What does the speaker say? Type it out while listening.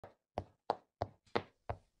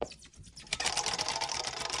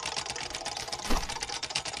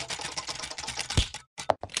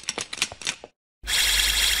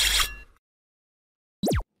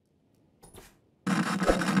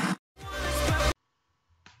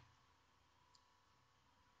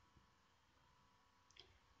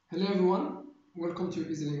Hello everyone, welcome to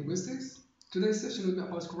Easy Linguistics. Today's session will be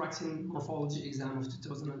about correcting morphology exam of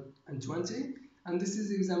 2020, and this is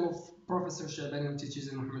the exam of Prof.Chaabani, who teaches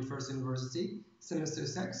in Mohammed I University, semester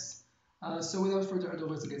 6. So without further ado,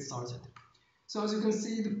 let's get started. So as you can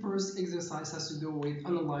see, the first exercise has to do with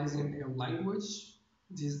analyzing a language.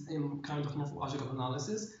 This is a kind of morphological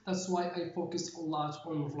analysis. That's why I focused a lot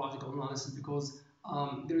on morphological analysis because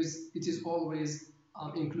it is always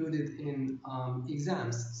included in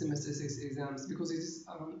exams, semester 6 exams, because it is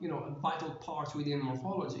a vital part within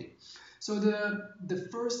morphology. So the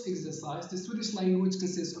first exercise, the Swedish language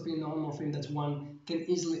consists of a noun morpheme that one can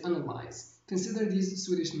easily analyze. Consider these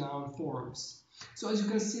Swedish noun forms. So as you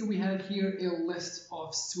can see, we have here a list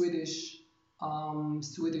of Swedish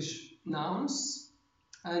nouns,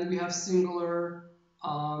 and we have singular,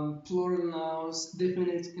 plural nouns,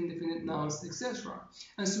 definite, indefinite nouns, etc.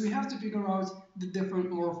 And so we have to figure out the different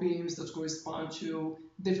morphemes that correspond to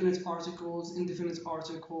definite articles, indefinite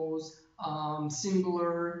articles,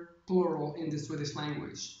 singular, plural in the Swedish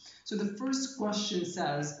language. So the first question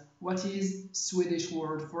says, what is Swedish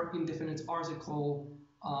word for indefinite article?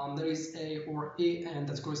 There is a or an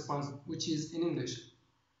that corresponds, which is in English.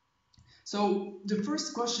 So the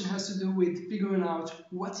first question has to do with figuring out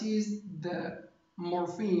what is the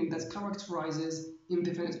morpheme that characterizes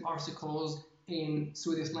indefinite articles in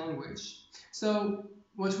Swedish language. So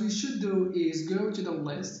what we should do is go to the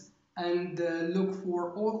list and look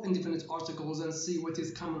for all indefinite articles and see what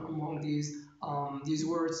is common among these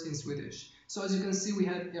words in Swedish. So as you can see, we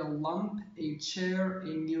have a lamp, a chair,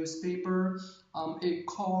 a newspaper, a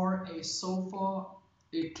car, a sofa,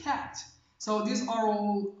 a cat. So these are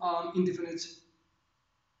all indefinite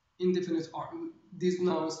these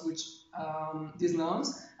nouns,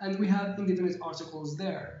 and we have indefinite articles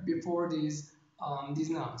there before these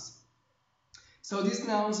nouns. So these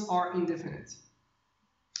nouns are indefinite.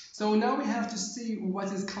 So now we have to see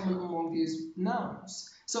what is common among these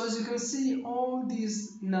nouns. So as you can see, all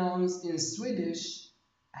these nouns in Swedish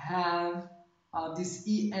have this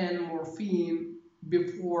en morpheme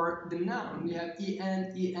before the noun. We have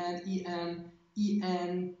en.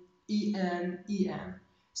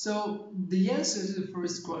 So the answer to the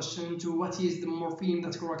first question, to what is the morpheme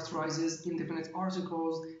that characterizes indefinite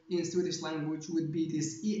articles in Swedish language, would be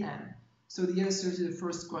this en. So the answer to the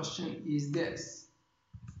first question is this,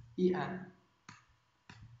 en.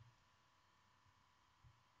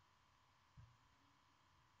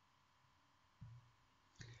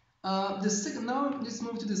 Now let's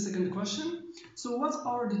move to the second question. So what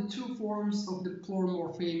are the two forms of the plural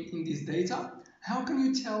morpheme in this data? How can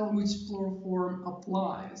you tell which plural form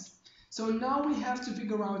applies? So now we have to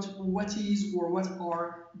figure out what is or what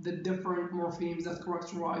are the different morphemes that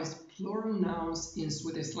characterize plural nouns in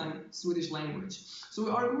Swedish language. So we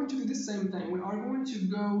are going to do the same thing. We are going to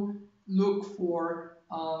go look for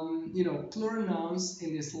plural nouns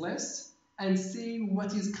in this list and see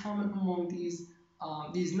what is common among these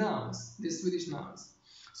nouns, these Swedish nouns.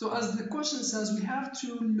 So as the question says, we have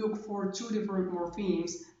to look for two different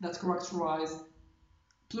morphemes that characterize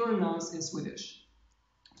plural nouns in Swedish.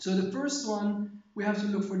 So the first one, we have to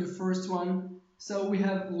look for the first one. So we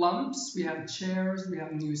have lamps, we have chairs, we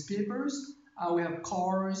have newspapers, we have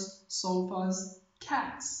cars, sofas,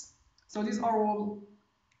 cats. So these are all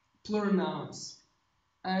plural nouns.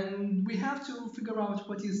 And we have to figure out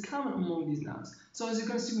what is common among these nouns. So as you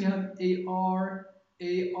can see, we have AR,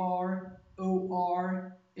 AR,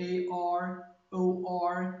 OR, AR,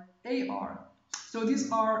 OR, AR. So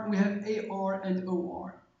we have AR and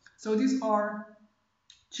OR. So these are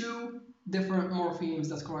two different morphemes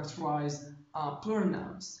that characterize plural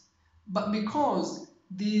nouns. But because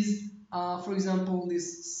these, for example,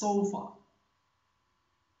 this sofa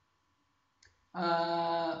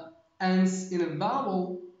ends in a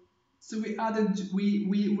vowel, so we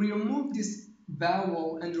removed this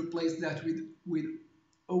vowel and replaced that with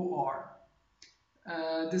OR.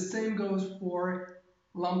 The same goes for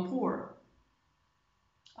lampor.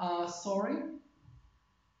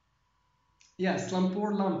 Yes,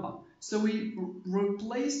 lampor, lampa. So we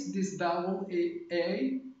replace this vowel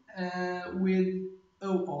a with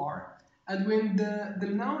OR, and when the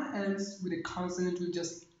noun ends with a consonant, we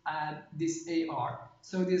just add this AR.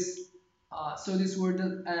 So this word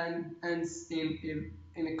ends in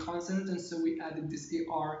a consonant, and so we added this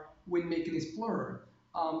AR when making it plural.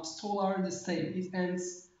 Solar, the same. It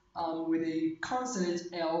ends with a consonant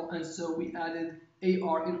L, and so we added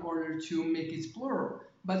AR in order to make it plural.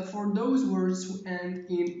 But for those words who end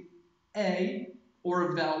in A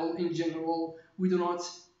or a vowel in general, we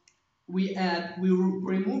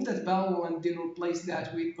remove that vowel and then replace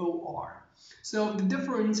that with OR. So the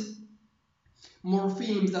different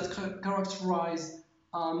Morphemes that characterize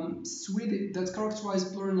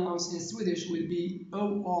plural nouns in Swedish will be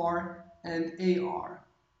OR and AR.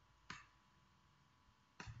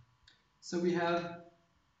 So we have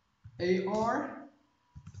AR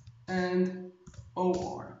and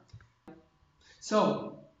OR.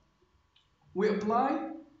 So we apply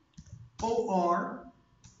OR.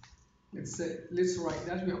 Let's write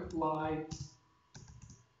that. We apply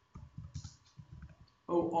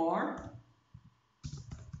OR.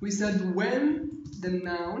 We said when the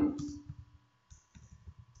noun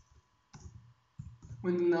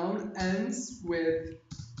ends with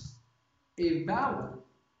a vowel,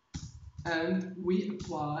 and we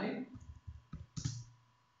apply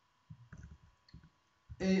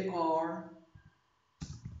AR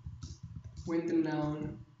when the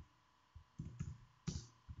noun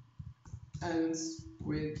ends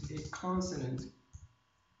with a consonant.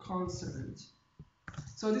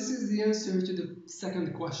 So this is the answer to the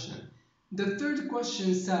second question. The third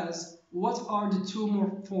question says, what are the two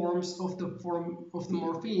more forms of the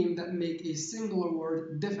morpheme that make a singular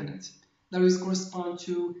word definite? That is correspond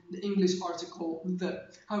to the English article the.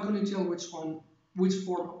 How can you tell which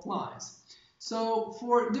form applies? So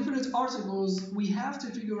for definite articles, we have to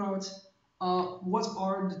figure out what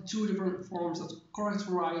are the two different forms that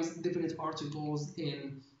characterize definite articles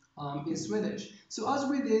in Swedish. So as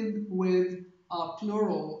we did with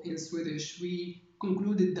plural in Swedish, we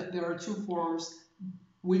concluded that there are two forms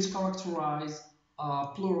which characterize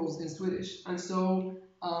plurals in Swedish, and so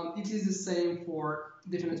it is the same for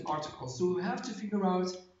definite articles. So we have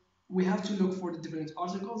to look for the definite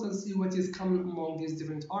articles and see what is common among these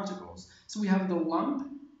different articles. So we have the lump,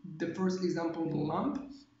 the first example, the lump,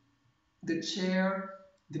 the chair,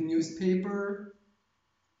 the newspaper,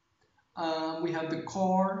 we have the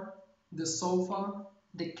car, the sofa,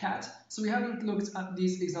 the cat. So we haven't looked at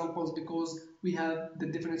these examples because we have the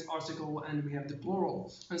definite article and we have the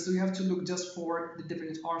plural, and so we have to look just for the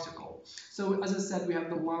definite article. So as I said, we have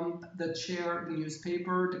the lump, the chair, the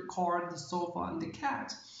newspaper, the car, the sofa, and the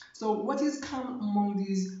cat. So what is common among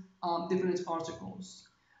these definite articles?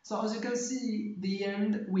 So as you can see, the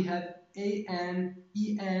end we have an,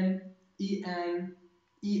 en, en,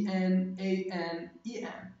 en, an,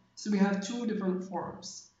 en. So we have two different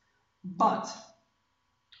forms. But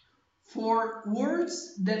for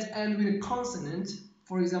words that end with a consonant,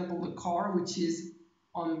 for example, the car, which is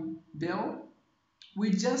on bill, we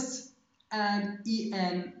just add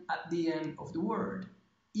en at the end of the word,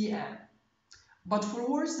 en. But for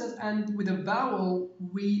words that end with a vowel,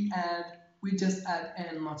 we just add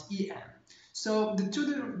n, not en. So the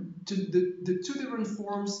two different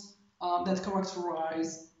forms that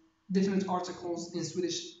characterize definite articles in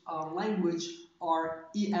Swedish language are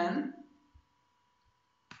en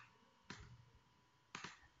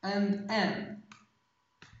and n.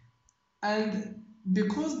 And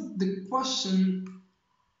because the question,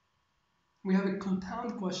 we have a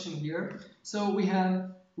compound question here, so we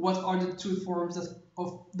have what are the two forms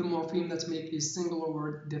of the morpheme that make a singular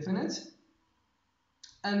word definite,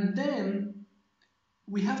 and then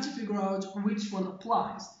we have to figure out which one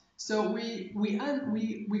applies. So we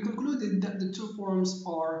concluded that the two forms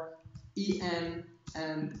are en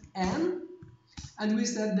and n, and we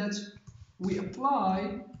said that we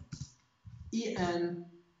apply en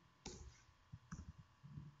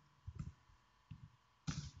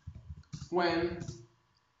when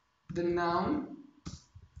the noun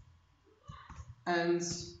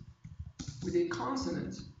ends with a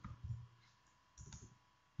consonant,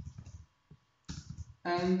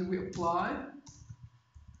 and we apply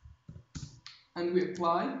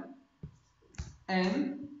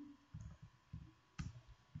n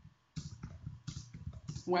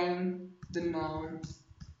when the noun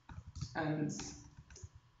ends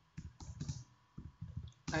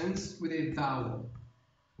with a vowel.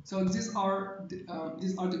 So these are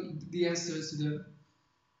the answers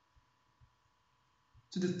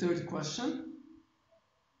to the third question.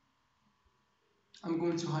 I'm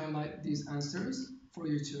going to highlight these answers for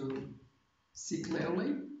you to see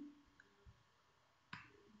clearly.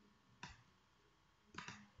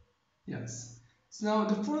 Yes. So now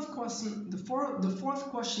the fourth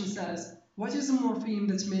question says, what is a morpheme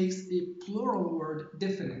that makes a plural word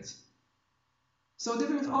definite? So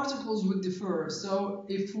definite articles would differ. So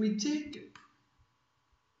if we take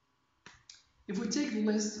the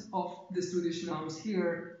list of the Swedish nouns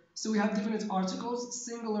here, so we have definite articles,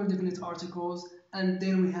 singular definite articles, and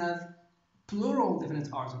then we have plural definite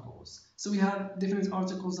articles. So we have definite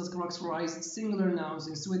articles that characterize singular nouns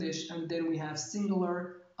in Swedish, and then we have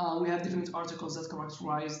definite articles that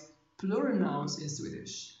characterize plural nouns in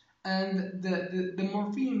Swedish. And the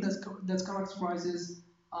morpheme that characterizes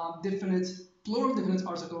definite plural definite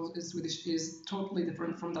articles in Swedish is totally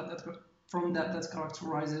different from that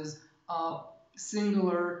characterizes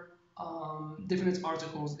singular definite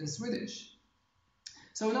articles in Swedish.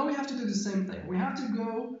 So now we have to do the same thing. We have to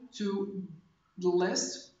go to the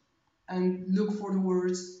list and look for the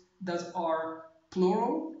words that are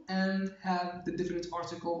plural and have the definite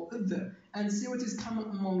article the, and see what is common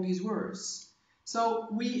among these words. So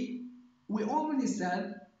we already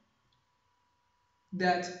said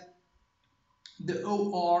that the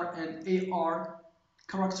OR and AR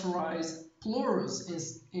characterize plurals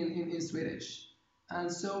in Swedish.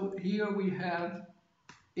 And so here we have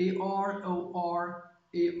AR, OR,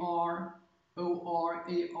 AR, OR,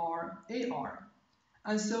 AR, AR.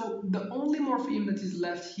 And so the only morpheme that is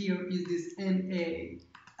left here is this NA.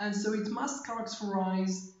 And so it must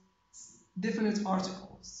characterize definite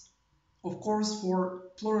articles, of course, for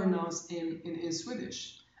plural nouns in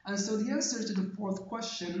Swedish. And so the answer to the fourth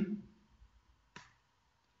question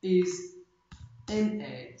is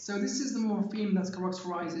NA. So this is the morpheme that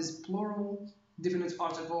characterizes plural definite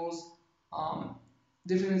articles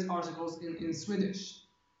in Swedish.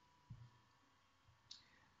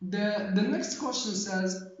 The next question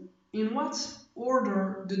says, in what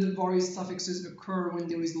order do the various suffixes occur when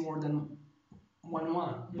there is more than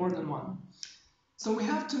one? So we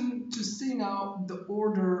have to see now the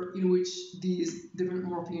order in which these different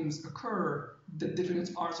morphemes occur, the definite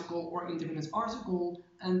article or indefinite article,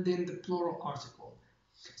 and then the plural article.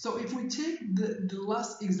 So if we take the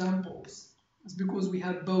last examples, it's because we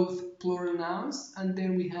have both plural nouns and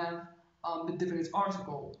then we have the definite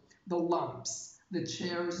article, the lamps, the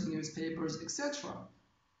chairs, newspapers, etc.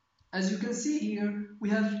 As you can see here, we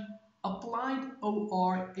have applied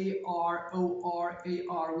OR, AR, OR,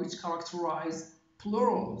 AR, which characterize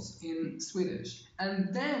plurals in Swedish.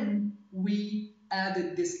 And then we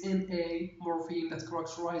added this NA morpheme that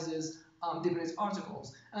characterizes definite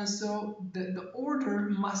articles. And so the order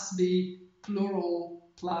must be plural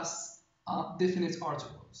plus definite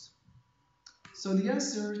articles. So the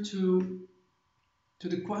answer to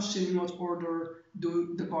the question, in what order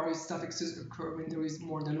do the various suffixes occur when there is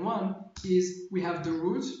more than one, is we have the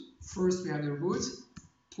root. First we have the root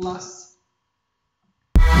plus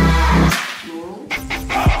plural.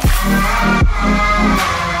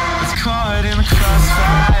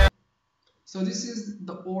 So this is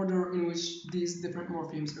the order in which these different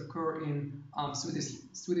morphemes occur in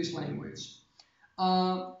Swedish language.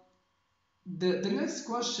 The next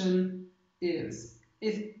question is,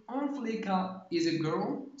 if Anflika is a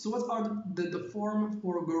girl, so what are the form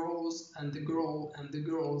for girls and the girl and the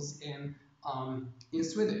girls in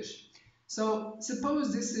Swedish? So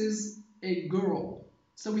suppose this is a girl.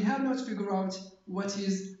 So we have now to figure out what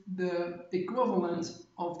is the equivalent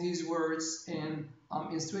of these words in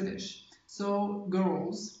Swedish. So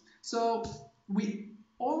girls. So we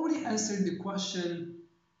already answered the question.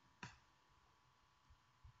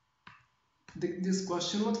 This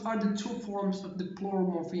question, what are the two forms of the plural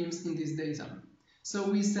morphemes in this data?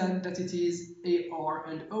 So we said that it is AR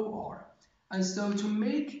and OR. And so to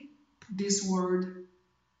make this word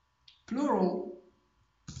plural,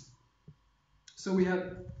 so we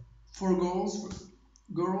have for girls,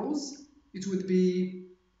 it would be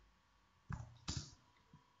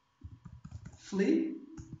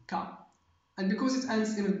flicka. And because it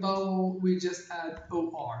ends in a vowel, we just add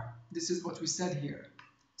OR. This is what we said here.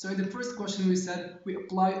 So in the first question we said we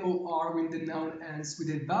apply OR when the noun ends with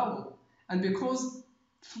a vowel. And because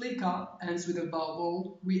flicka ends with a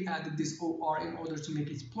vowel, we added this OR in order to make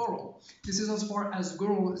it plural. This is as far as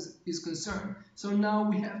girl is concerned. So now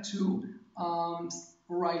we have to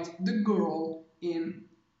write the girl in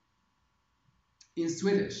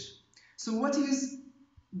Swedish. So what is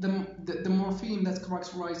the morpheme that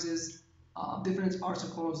characterizes different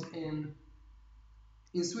articles in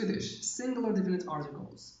Swedish? Singular definite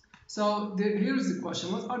articles. So here is the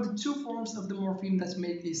question: what are the two forms of the morpheme that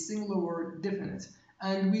make a singular word definite?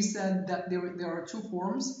 And we said that there are two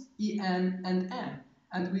forms, en and n.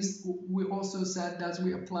 And we also said that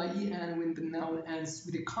we apply en when the noun ends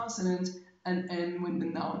with a consonant and n when the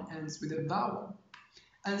noun ends with a vowel.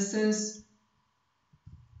 And so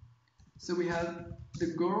we have the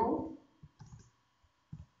girl.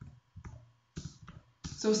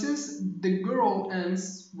 So since the girl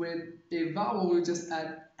ends with a vowel, we just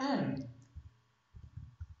add n.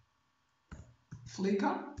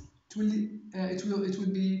 Flicka, it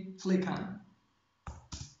will be flickan.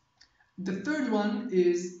 The third one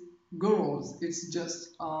is girls. It's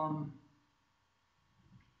just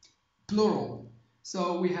plural.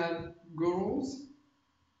 So we have girls.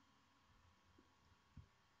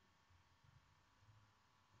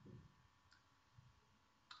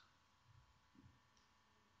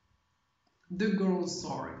 the girls,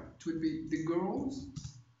 sorry. It would be the girls.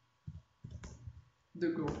 The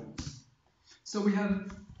girls. So we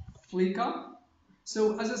have flicka.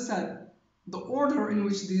 So as I said, the order in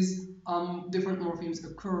which these different morphemes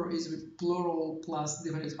occur is with plural plus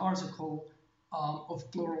definite article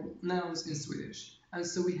of plural nouns in Swedish. And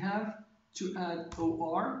so we have to add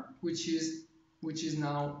or, which is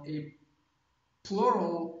now a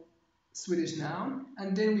plural Swedish noun,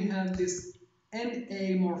 and then we have this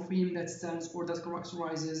NA morpheme that stands or that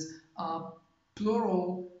characterizes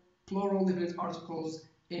plural definite articles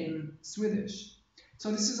in Swedish.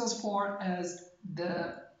 So this is as far as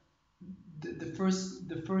the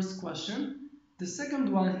first question. The second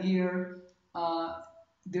one here,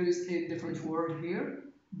 there is a different word here,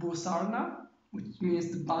 bussarna, which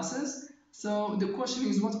means the buses. So the question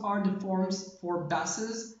is, what are the forms for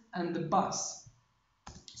buses and the bus?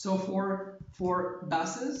 So for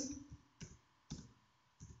buses,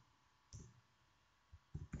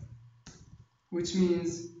 which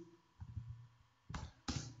means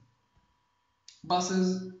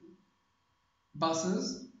buses,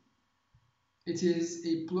 it is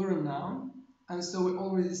a plural noun, and so we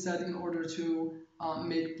already said in order to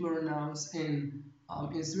make plural nouns in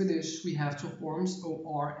Swedish, we have two forms,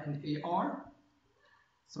 OR and AR.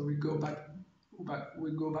 So we go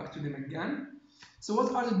back to them again. So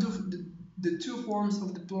what are the two forms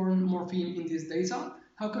of the plural morpheme in this data?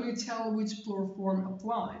 How can we tell which plural form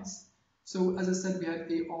applies? So as I said, we have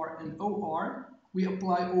AR and OR. We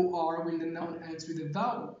apply OR when the noun ends with a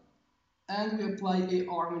vowel, and we apply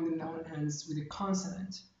AR when the noun ends with a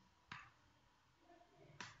consonant.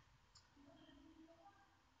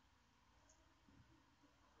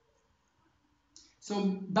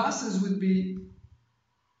 So buses would be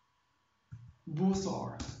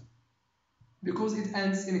bussar. Because it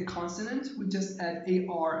ends in a consonant, we just add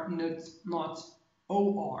AR, not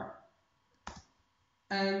OR.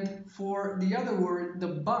 And for the other word, the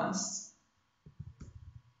bus,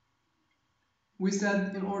 we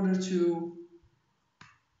said in order to,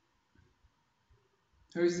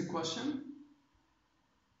 here is the question.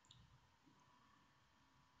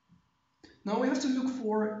 Now we have to look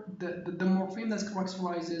for the morpheme that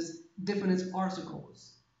characterizes definite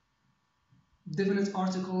articles. Definite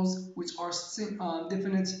articles which are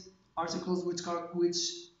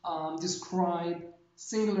describe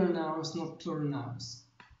singular nouns, not plural nouns.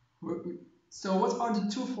 So what are the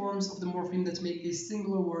two forms of the morpheme that make a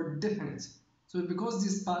singular word definite? So because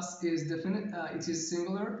this bus is definite, it is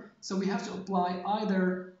singular, so we have to apply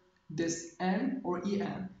either this N or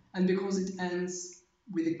EN. And because it ends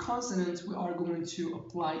with a consonant, we are going to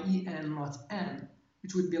apply EN, not N,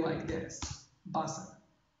 which would be like this, basa.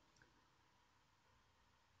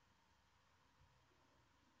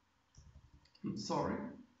 Sorry,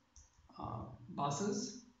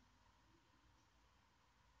 buses,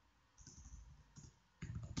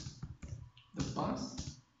 the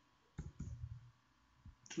bus,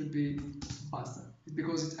 it would be basa,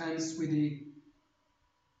 because it ends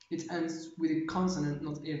with a consonant,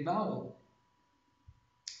 not a vowel.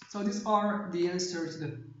 So these are the answer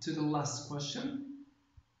to the last question.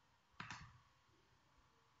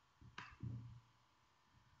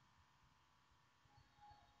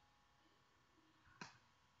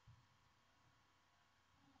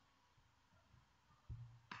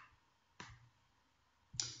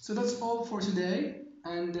 So that's all for today,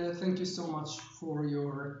 and thank you so much for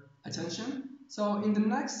your attention. So in the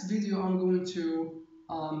next video, I'm going to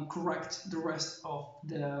correct the rest of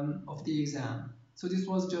the exam. So this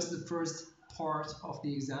was just the first part of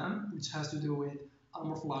the exam, which has to do with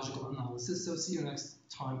morphological analysis. So see you next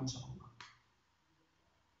time, inshallah.